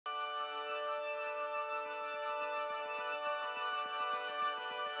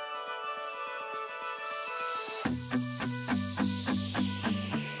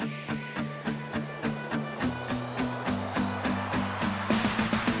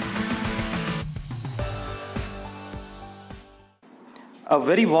A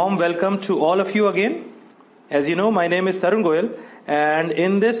very warm welcome to all of you again. As you know, my name is Tarun Goyal, and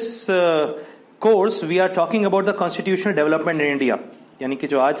in this course we are talking about the constitutional development in India. यानी कि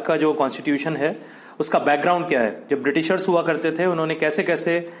जो आज का जो constitution है उसका background क्या है. जब ब्रिटिशर्स हुआ करते थे उन्होंने कैसे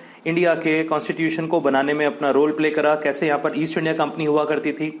कैसे इंडिया के कॉन्स्टिट्यूशन को बनाने में अपना रोल प्ले करा, कैसे यहाँ पर ईस्ट इंडिया कंपनी हुआ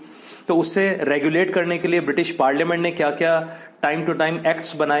करती थी, तो उससे रेगुलेट करने के लिए ब्रिटिश पार्लियामेंट ने क्या क्या टाइम टू टाइम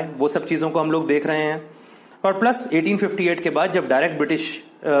एक्ट्स बनाए, वो सब चीज़ों को हम लोग देख रहे हैं. और प्लस 1858 के बाद जब डायरेक्ट ब्रिटिश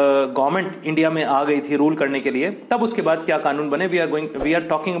गवर्नमेंट इंडिया में आ गई थी रूल करने के लिए, तब उसके बाद क्या कानून बने. We are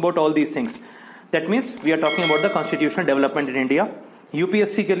talking about all these things. That means we are talking about the constitutional development in India.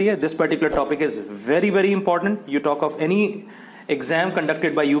 UPSC के लिए this particular topic is very very important. You talk of any exam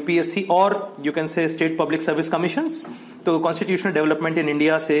conducted by UPSC और you can say state public service commissions, तो constitutional development in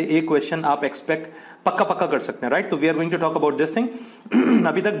India से एक question आप expect पक्का कर सकते हैं, राइट. तो we are going to talk about this thing.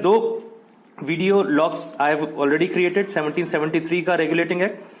 अभी तक दो video logs I have already created. 1773 का रेगुलेटिंग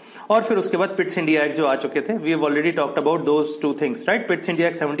एक्ट और फिर उसके बाद पिट्स इंडिया एक्ट जो आ चुके थे. We have already talked about those two things, right. Pitt's India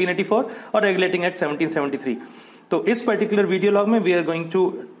act 1784 और रेगुलेटिंग एक्ट 1773. तो इस पर्टिकुलर वीडियो लॉग में we are going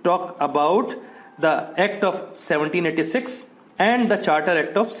to talk about the act of 1786 and the charter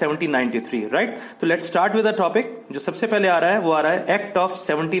act of 1793, right. तो let's start with the topic. जो सबसे पहले आ रहा है वो आ रहा है एक्ट ऑफ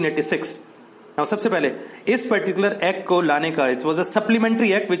 1786. Now, सबसे पहले इस पर्टिकुलर एक्ट को लाने का, it was a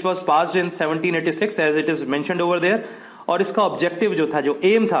supplementary act which was passed in 1786 as it is mentioned over there. और इसका ऑब्जेक्टिव जो था, जो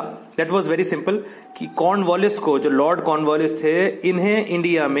एम था, दैट वाज वेरी सिंपल कि कॉर्नवालिस को, जो लॉर्ड कॉर्नवालिस थे, इन्हें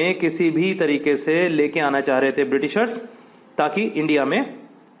इंडिया में किसी भी तरीके से लेके आना चाह रहे थे ब्रिटिशर्स, ताकि इंडिया में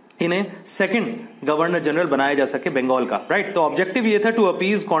इन्हें सेकंड गवर्नर जनरल बनाया जा सके बंगाल का, राइट. तो ऑब्जेक्टिव ये था टू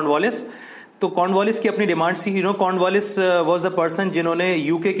अपीज कॉर्नवालिस. तो कॉर्नवालिस की अपनी डिमांड थी. कॉर्नवालिस वाज द पर्सन जिन्होंने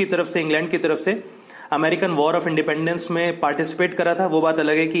यूके की तरफ से, इंग्लैंड की तरफ से अमेरिकन वॉर ऑफ इंडिपेंडेंस में पार्टिसिपेट करा था. वो बात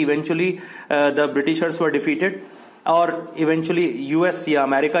अलग है कि eventually the Britishers were defeated और इवेंचुअली यूएस या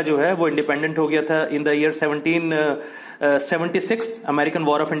अमेरिका जो है वो इंडिपेंडेंट हो गया था in the year 1776. American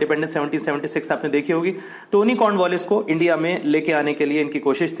war of independence 1776 आपने देखी होगी. तो उन्हीं कॉर्नवालिस को इंडिया में लेके आने के लिए इनकी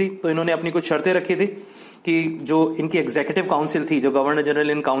कोशिश थी. तो इन्होंने अपनी कुछ शर्तें रखी थी कि जो इनकी एग्जीक्यूटिव काउंसिल थी, जो गवर्नर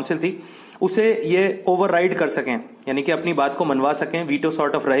जनरल इन काउंसिल थी, उसे ये ओवरराइड कर सकें, यानी कि अपनी बात को मनवा सकें. वीटो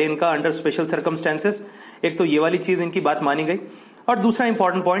सॉर्ट ऑफ रहे इनका अंडर स्पेशल सर्कमस्टेंसेस. एक तो ये वाली चीज इनकी बात मानी गई. और दूसरा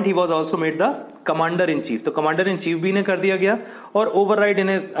important point, he was also made the commander in chief. तो कमांडर इन चीफ भी इन्हें कर दिया गया और ओवरराइड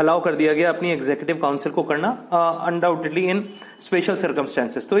इन्हें अलाउ कर दिया गया अपनी एग्जीक्यूटिव काउंसिल को करना, अनडाउटेडली इन स्पेशल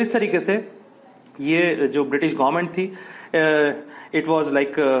सर्कमस्टेंसेस. तो इस तरीके से ये जो ब्रिटिश गवर्नमेंट थी, it was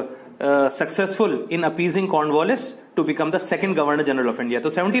like successful in appeasing Cornwallis to become the second governor general of India. तो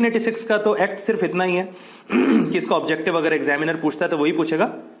 1786 का तो एक्ट सिर्फ इतना ही है कि इसका ऑब्जेक्टिव अगर एग्जामिनर पूछता है तो वही पूछेगा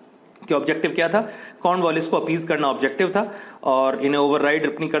कि ऑब्जेक्टिव क्या था. कॉर्नवालिस को अपीज करना ऑब्जेक्टिव था और इन्हें ओवरराइड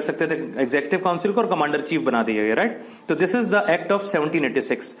अपनी कर सकते थे एग्जीक्यूटिव काउंसिल को और कमांडर चीफ बना दिया गया, राइट. तो this is the act of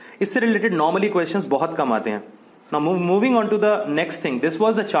 1786. इससे रिलेटेड नॉर्मली क्वेश्चंस बहुत कम आते हैं. Now moving on to the next thing, this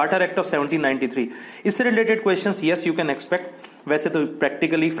was the Charter Act of 1793. इससे related questions yes you can expect. वैसे तो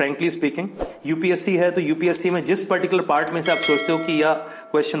प्रैक्टिकली फ्रैंकली स्पीकिंग यूपीएससी है, तो UPSC में जिस पर्टिकुलर पार्ट में से आप सोचते हो कि यह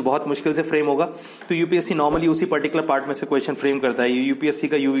क्वेश्चन बहुत मुश्किल से फ्रेम होगा, तो यूपीएससी नॉर्मली उसी पर्टिकुलर पार्ट में से क्वेश्चन फ्रेम करता है. यूपीएससी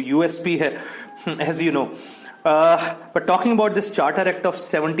का यूएसपी है, as you know. But talking about this charter act of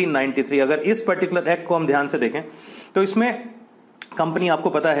 1793, अगर इस पर्टिकुलर एक्ट को हम ध्यान से देखें तो इसमें कंपनी, आपको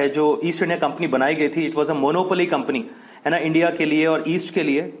पता है, जो ईस्ट इंडिया कंपनी बनाई गई थी, it was a monopoly company, है ना. इंडिया के लिए और ईस्ट के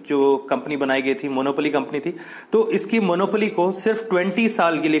लिए जो कंपनी बनाई गई थी, मोनोपोली कंपनी थी. तो इसकी मोनोपोली को सिर्फ 20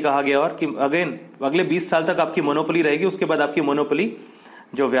 साल के लिए कहा गया और कि अगेन अगले 20 साल तक आपकी मोनोपोली रहेगी. उसके बाद आपकी मोनोपोली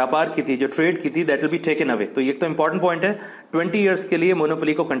जो व्यापार की थी, जो ट्रेड की थी, that will be taken away. तो ये तो इंपॉर्टेंट पॉइंट है. 20 ईयर्स के लिए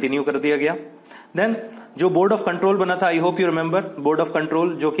मोनोपोली को कंटिन्यू कर दिया गया. देन जो बोर्ड ऑफ कंट्रोल बना था, I hope you remember, board of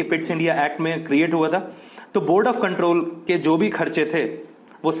control जो कि पिट्स इंडिया एक्ट में क्रिएट हुआ था. तो बोर्ड ऑफ कंट्रोल के जो भी खर्चे थे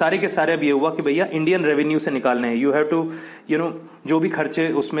वो सारे के सारे अब ये हुआ कि भैया इंडियन रेवेन्यू से निकालने हैं. यू हैव टू जो भी खर्चे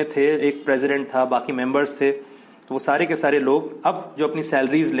उसमें थे, एक प्रेसिडेंट था, बाकी मेंबर्स थे, तो वो सारे के सारे लोग अब जो अपनी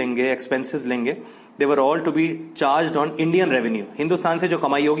सैलरीज लेंगे, एक्सपेंसेस लेंगे, दे were all to be charged on Indian revenue. Hindustan से जो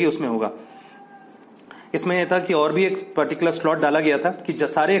कमाई होगी उसमें होगा. इसमें यह था कि और भी एक पर्टिकुलर स्लॉट डाला गया था कि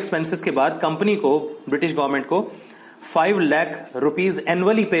सारे एक्सपेंसेस के बाद कंपनी को, ब्रिटिश गवर्नमेंट को 5 लाख रुपीज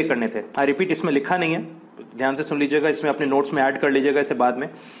एनुअली पे करने थे. आई रिपीट, इसमें लिखा नहीं है, ध्यान से सुन लीजिएगा, इसमें अपने नोट्स में ऐड कर लीजिएगा इसे बाद में,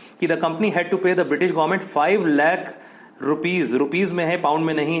 कि द कंपनी हैड टू पे the British government 5 lakh rupees में है, पाउंड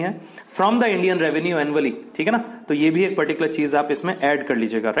में नहीं है, from the Indian revenue annually. ठीक है ना. तो ये भी एक पर्टिकुलर चीज आप इसमें ऐड कर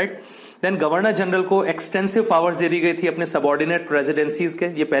लीजिएगा, राइट. देन गवर्नर जनरल को एक्सटेंसिव पावर्स दे दी गई थी अपने सबऑर्डिनेट प्रेसिडेंसीज के.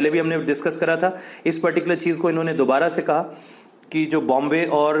 ये पहले भी हमने डिस्कस करा था. इस पर्टिकुलर चीज को इन्होंने दोबारा से कहा कि जो बॉम्बे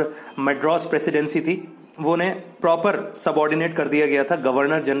और मद्रास प्रेसिडेंसी थी वो ने प्रॉपर सबऑर्डिनेट कर दिया गया था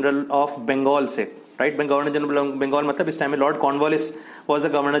गवर्नर जनरल ऑफ बंगाल से. Right. Governor general of Bengal मतलब इस टाइम में Lord Cornwallis was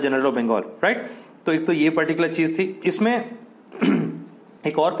the governor general of Bengal, right. तो एक तो ये पर्टिकुलर चीज थी। इसमें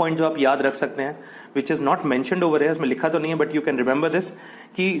एक और पॉइंट जो आप याद रख सकते हैं, which is not mentioned over है, इसमें लिखा तो नहीं है but you can remember this,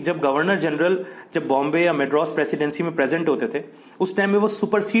 कि जब गवर्नर जनरल जब बॉम्बे या मेड्रास प्रेसिडेंसी में प्रेजेंट होते थे उस टाइम में वो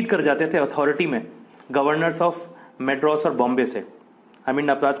सुपरसीड कर जाते थे अथॉरिटी में गवर्नर्स ऑफ मेड्रास और बॉम्बे से। आई मीन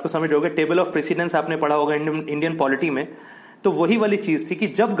आप बात को समझ रहे होगे, टेबल ऑफ प्रेसिडेंस आपने पढ़ा होगा इंडियन पॉलिटी में, तो वही वाली चीज थी कि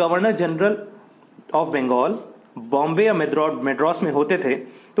जब governor general of Bengal Bombay या मेड्रास में होते थे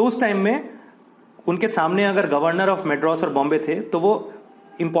तो उस टाइम में उनके सामने अगर गवर्नर ऑफ मेड्रास और बॉम्बे थे तो वो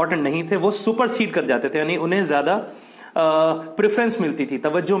इंपॉर्टेंट नहीं थे, वो सुपरसीड कर जाते थे, यानी उन्हें ज्यादा प्रेफरेंस मिलती थी,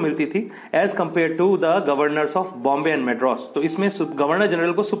 तवज्जो मिलती थी as compare to the governors of Bombay and Madras. तो इसमें गवर्नर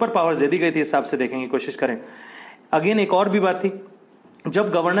जनरल को सुपर पावर्स दे दी गई थी, हिसाब से देखेंगे, कोशिश करें। अगेन एक और भी बात थी,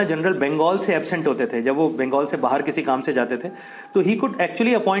 जब गवर्नर जनरल बंगाल से एब्सेंट होते थे, जब वो बंगाल से बाहर किसी काम से जाते थे, तो he could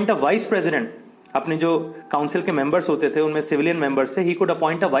actually appoint a vice president. अपने जो काउंसिल के मेंबर्स होते थे उनमें सिविलियन मेंबर्स से he could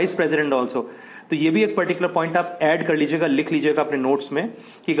appoint a vice president also. तो ये भी एक पर्टिकुलर पॉइंट आप ऐड कर लीजिएगा, लिख लीजिएगा अपने नोट्स में,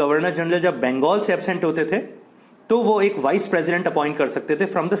 कि गवर्नर जनरल जब बंगाल से एब्सेंट होते थे तो वो एक वाइस प्रेसिडेंट अपॉइंट कर सकते थे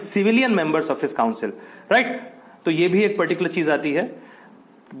from the civilian members of his council, right. तो ये भी एक पर्टिकुलर चीज आती है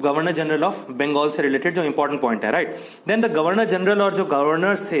गवर्नर जनरल ऑफ बंगाल से रिलेटेड, जो इंपॉर्टेंट पॉइंट है, right. Then the governor general और जो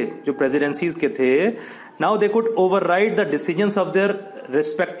गवर्नर्स थे जो प्रेसिडेंसीज के थे, now they could override the decisions of their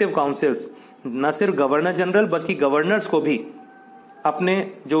respective councils. न सिर्फ गवर्नर जनरल बल्कि गवर्नर्स को भी अपने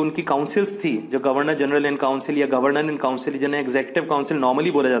जो उनकी काउंसिल्स थी, जो गवर्नर जनरल इन काउंसिल या गवर्नर इन काउंसिल, जिन्हें एग्जीक्यूटिव काउंसिल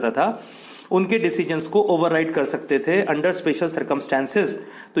नॉर्मली बोला जाता था, उनके डिसीजंस को ओवरराइड कर सकते थे अंडर स्पेशल सर्कमस्टेंसेस।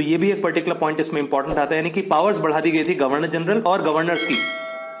 तो ये भी एक पर्टिकुलर पॉइंट इसमें इंपॉर्टेंट आता है, यानी कि पावर्स बढ़ा दी गई थी गवर्नर जनरल और गवर्नर्स की।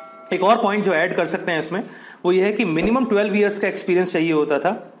 एक और पॉइंट जो ऐड कर सकते हैं इसमें वो ये है कि मिनिमम 12 ईयर्स का एक्सपीरियंस चाहिए होता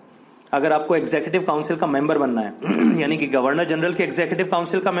था अगर आपको एग्जीक्यूटिव काउंसिल का मेंबर बनना है यानी कि गवर्नर जनरल के एग्जीक्यूटिव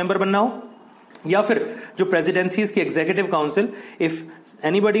काउंसिल का मेंबर बनना हो, या फिर जो प्रेसिडेंसीज की executive council, if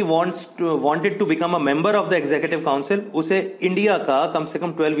anybody wanted to become a member of the executive council, उसे इंडिया का कम से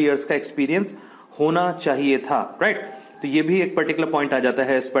कम 12 ईयर्स का एक्सपीरियंस होना चाहिए था, राइट। तो ये भी एक पर्टिकुलर पॉइंट आ जाता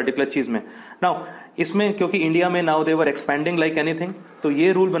है इस पर्टिकुलर चीज में। नाउ इसमें क्योंकि इंडिया में now they were expanding like anything, तो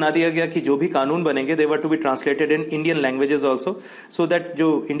ये रूल बना दिया गया कि जो भी कानून बनेंगे दे वर to be translated in Indian languages also, so that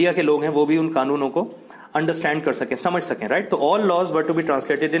जो इंडिया के लोग हैं वो भी उन कानूनों को अंडरस्टैंड कर सकें, समझ सकें, राइट। तो all laws were to be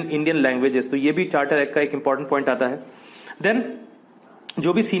translated in Indian languages. तो ये भी चार्टर एक्ट का एक इंपॉर्टेंट पॉइंट आता है। देन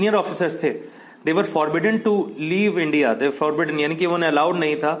जो भी सीनियर ऑफिसर्स थे, दे वर forbidden to leave India, they forbidden यानी कि उन्हें अलाउड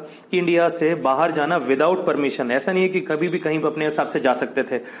नहीं था कि इंडिया से बाहर जाना विदाउट परमिशन। ऐसा नहीं है कि कभी भी कहीं अपने हिसाब से जा सकते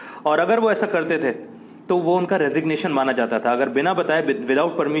थे, और अगर वो ऐसा करते थे तो वो उनका रेजिग्नेशन माना जाता था। अगर बिना बताए,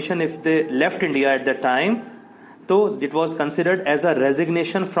 without permission, if they left India at that time, तो it was considered as a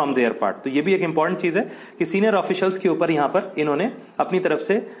resignation from there part. तो ये भी एक इंपॉर्टेंट चीज है कि सीनियर ऑफिशियल्स के ऊपर यहां पर इन्होंने अपनी तरफ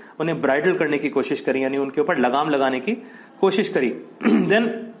से उन्हें ब्राइडल करने की कोशिश करी, यानी उनके ऊपर लगाम लगाने की कोशिश करी।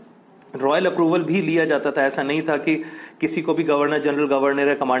 देन रॉयल अप्रूवल भी लिया जाता था, ऐसा नहीं था कि किसी को भी गवर्नर जनरल, गवर्नर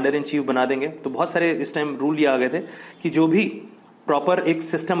या कमांडर इन चीफ बना देंगे। तो बहुत सारे इस टाइम रूल ये आ गए थे कि जो भी प्रॉपर एक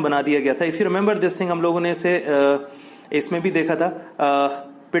सिस्टम बना दिया गया था। If you remember this thing, हम लोगों ने इसे इसमें भी देखा था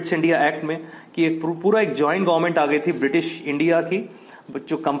पिट्स इंडिया एक्ट में, कि एक पूरा एक जॉइंट गवर्नमेंट आ गई थी ब्रिटिश इंडिया की,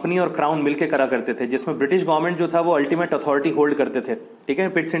 जो कंपनी और क्राउन मिलकर करा करते थे, जिसमें ब्रिटिश गवर्नमेंट जो था वो अल्टीमेट अथॉरिटी होल्ड करते थे, ठीक है।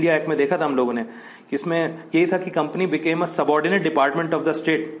 पिट्स इंडिया एक्ट में देखा था हम लोगों ने कि इसमें यही था कि company became a subordinate department of the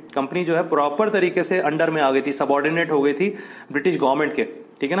state. Company जो है प्रॉपर तरीके से अंडर में आ गई थी, सबऑर्डिनेट हो गई थी ब्रिटिश गवर्नमेंट के,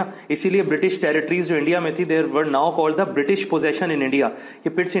 ठीक है ना। इसीलिए ब्रिटिश टेरिटरीज जो इंडिया में थी, there were now called the British possession in India. ये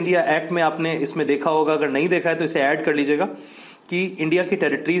पिट्स इंडिया एक्ट में आपने इसमें देखा होगा, अगर नहीं देखा है तो इसे ऐड कर लीजिएगा कि इंडिया की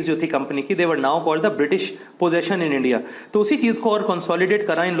टेरिटरीज जो थी कंपनी की, दे were now called the British possession in India. तो उसी चीज को और कंसोलिडेट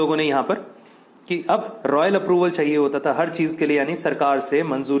करा इन लोगों ने यहां पर कि अब रॉयल अप्रूवल चाहिए होता था हर चीज के लिए, यानी सरकार से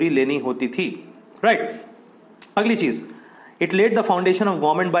मंजूरी लेनी होती थी, राइट। अगली चीज, it lead the foundation of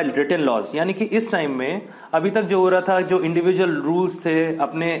government by written laws, यानी कि इस टाइम में अभी तक जो हो रहा था, जो इंडिविजुअल रूल्स थे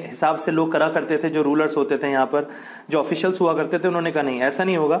अपने हिसाब से लोग करा करते थे, जो रूलर्स होते थे यहाँ पर, जो ऑफिशियल्स हुआ करते थे, उन्होंने कहा नहीं, ऐसा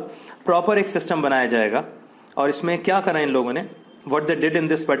नहीं होगा, प्रॉपर एक सिस्टम बनाया जाएगा। और इसमें क्या करा इन लोगों ने, what they did in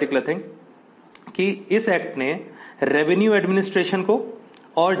this particular thing, कि इस एक्ट ने रेवेन्यू एडमिनिस्ट्रेशन को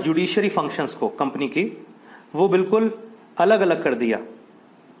और जुडिशरी फंक्शंस को कंपनी की वो बिल्कुल अलग अलग कर दिया।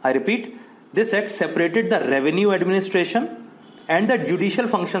 I repeat, this act separated the revenue administration and the judicial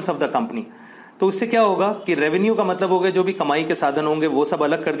functions of the company. तो उससे क्या होगा कि रेवेन्यू का मतलब हो गया जो भी कमाई के साधन होंगे वो सब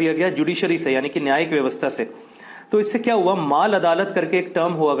अलग कर दिया गया जुडिशरी से, यानी कि न्यायिक व्यवस्था से। तो इससे क्या हुआ, माल अदालत करके एक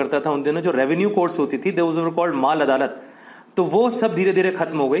टर्म हुआ करता था उन दिनों, जो रेवेन्यू कोर्ट्स होती थी, दोज वर कॉल्ड माल अदालत। तो वो सब धीरे धीरे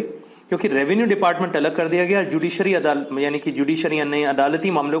खत्म हो गई, क्योंकि रेवेन्यू डिपार्टमेंट अलग कर दिया गया, जुडिशरी अदालत यानी कि जुडिशरी यानी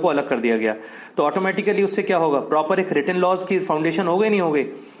अदालती मामलों को अलग कर दिया गया। तो ऑटोमेटिकली उससे क्या होगा, प्रॉपर एक रिटन लॉज की फाउंडेशन हो गई नहीं हो गई।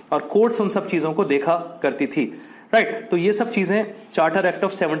 और कोर्ट्स उन सब चीजों को देखा करती थी, राइट। तो ये सब चीजें चार्टर एक्ट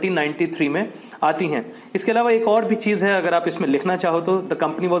ऑफ 1793 में आती हैं। इसके अलावा एक और भी चीज है, अगर आप इसमें लिखना चाहो तो, the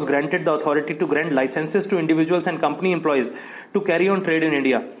company was granted the authority to grant licences to individuals and company employees to carry on trade in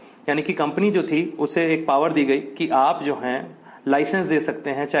India. यानी कि कंपनी जो थी उसे एक पावर दी गई कि आप जो हैं लाइसेंस दे सकते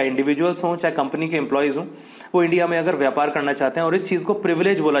हैं, चाहे इंडिविजुअल्स हों चाहे कंपनी के एम्प्लॉयज हों, वो इंडिया में अगर व्यापार करना चाहते हैं। और इस चीज को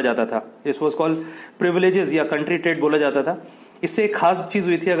प्रिविलेज बोला जाता था, दिस वाज कॉल्ड प्रिविलेजेस या कंट्री ट्रेड बोला जाता था। इससे एक खास चीज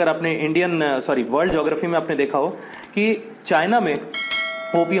हुई थी, अगर आपने वर्ल्ड ज्योग्राफी में आपने देखा हो कि चाइना में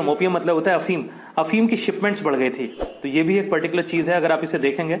ओपियम मतलब होता है अफीम की शिपमेंट्स बढ़ गई थी। तो ये भी एक पर्टिकुलर चीज है, अगर आप इसे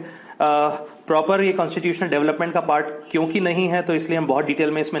देखेंगे। प्रॉपर ये कॉन्स्टिट्यूशनल डेवलपमेंट का पार्ट क्योंकि नहीं है, तो इसलिए हम बहुत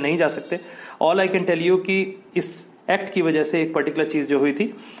डिटेल में इसमें नहीं जा सकते। All I can tell you कि इस एक्ट की वजह से एक पर्टिकुलर चीज जो हुई थी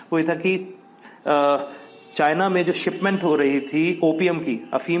वो ये था कि चाइना में जो शिपमेंट हो रही थी ओपियम की,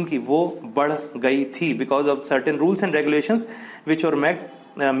 अफीम की, वो बढ़ गई थी because of certain rules and regulations which were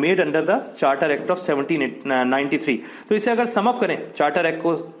made under the charter act of 1793। तो इसे अगर समअप करें चार्टर एक्ट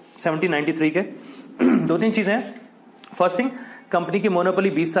को 1793 के, दो तीन चीजें हैं। फर्स्ट थिंग, कंपनी की मोनोपोली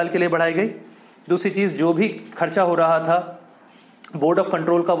 20 साल के लिए बढ़ाई गई। दूसरी चीज, जो भी खर्चा हो रहा था बोर्ड ऑफ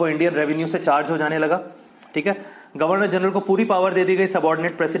कंट्रोल का, वो इंडियन रेवेन्यू से चार्ज हो जाने लगा, ठीक है। गवर्नर जनरल को पूरी पावर दे दी गई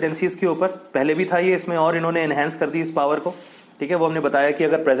सबऑर्डिनेट प्रेसिडेंसीज के ऊपर, पहले भी था ये, इसमें और इन्होंने एनहेंस कर दी इस पावर को, ठीक है। वो हमने बताया कि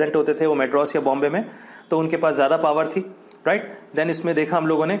अगर प्रेजेंट होते थे वो मेड्रास या बॉम्बे में तो उनके पास ज्यादा पावर थी, राइट। देन इसमें देखा हम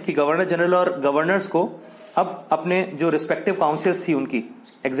लोगों ने कि गवर्नर जनरल और गवर्नर्स को अब अपने जो रिस्पेक्टिव काउंसिल्स थी उनकी,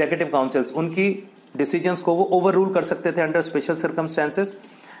 एग्जीक्यूटिव काउंसिल्स, उनकी डिसीजंस को वो ओवर रूल कर सकते थे under special circumstances.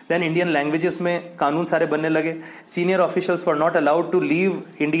 Then Indian languages में कानून सारे बनने लगे। Senior officials were not allowed to leave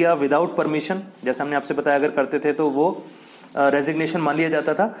India without permission, जैसे हमने आपसे बताया, अगर करते थे तो वो रेजिग्नेशन मान लिया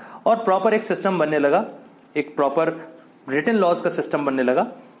जाता था। और प्रॉपर एक सिस्टम बनने लगा, एक प्रॉपर रिटन लॉज का सिस्टम बनने लगा,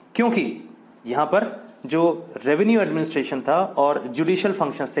 क्योंकि यहां पर जो रेवेन्यू एडमिनिस्ट्रेशन था और जुडिशियल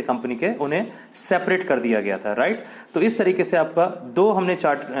फंक्शंस थे कंपनी के, उन्हें सेपरेट कर दिया गया था, राइट। तो इस तरीके से आपका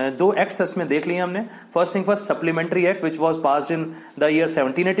दो एक्ट्स में देख लिए हमने। First thing first, supplementary act which was passed in the year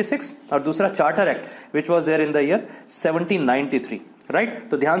 1786, और दूसरा charter act which was there in the year 1793, right.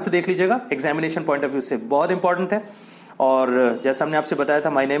 तो ध्यान से देख लीजिएगा, एग्जामिनेशन पॉइंट ऑफ व्यू से बहुत इंपॉर्टेंट है। और जैसा हमने आपसे बताया था,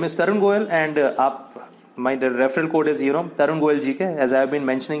 my name is Tarun Goyal and my referral code is तरुण गोयल जी के, as I have been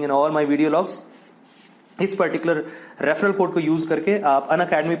mentioning in all my video logs. इस पर्टिकुलर रेफरल कोड को यूज करके आप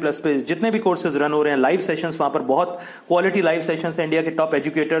अनअकैडमी प्लस पे जितने भी कोर्सेज रन हो रहे हैं, लाइव सेशंस, वहां पर बहुत क्वालिटी लाइव सेशंस है, इंडिया के top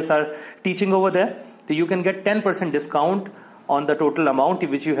educators are teaching over there, तो you can get 10% discount on the total amount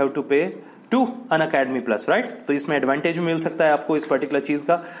which you have to पे टू अनअकैडमी प्लस, राइट। तो इसमें एडवांटेज भी मिल सकता है आपको इस पर्टिकुलर चीज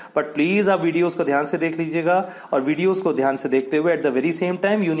का, बट प्लीज आप वीडियोस को ध्यान से देख लीजिएगा। और वीडियोस को ध्यान से देखते हुए at the very same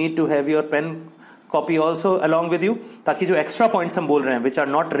time you need to have your pen copy also along with you, ताकि जो एक्स्ट्रा पॉइंट्स हम बोल रहे हैं which are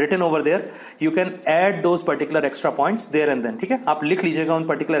not written over there, you can add those particular extra points there and then, ठीक है। आप लिख लीजिएगा उन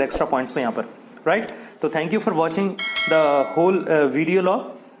पर्टिकुलर एक्स्ट्रा पॉइंट्स में यहाँ पर, राइट। तो thank you for watching the whole video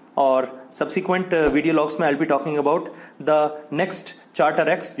log, और सब्सिक्वेंट वीडियो लॉग्स में I will be talking about the next charter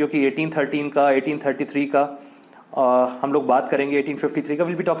acts, जो कि 1813 का, 1833 का, हम लोग बात करेंगे 1853 का।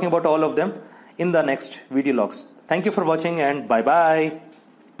 Will be talking about all of them in the next video logs. Thank you for watching and bye bye.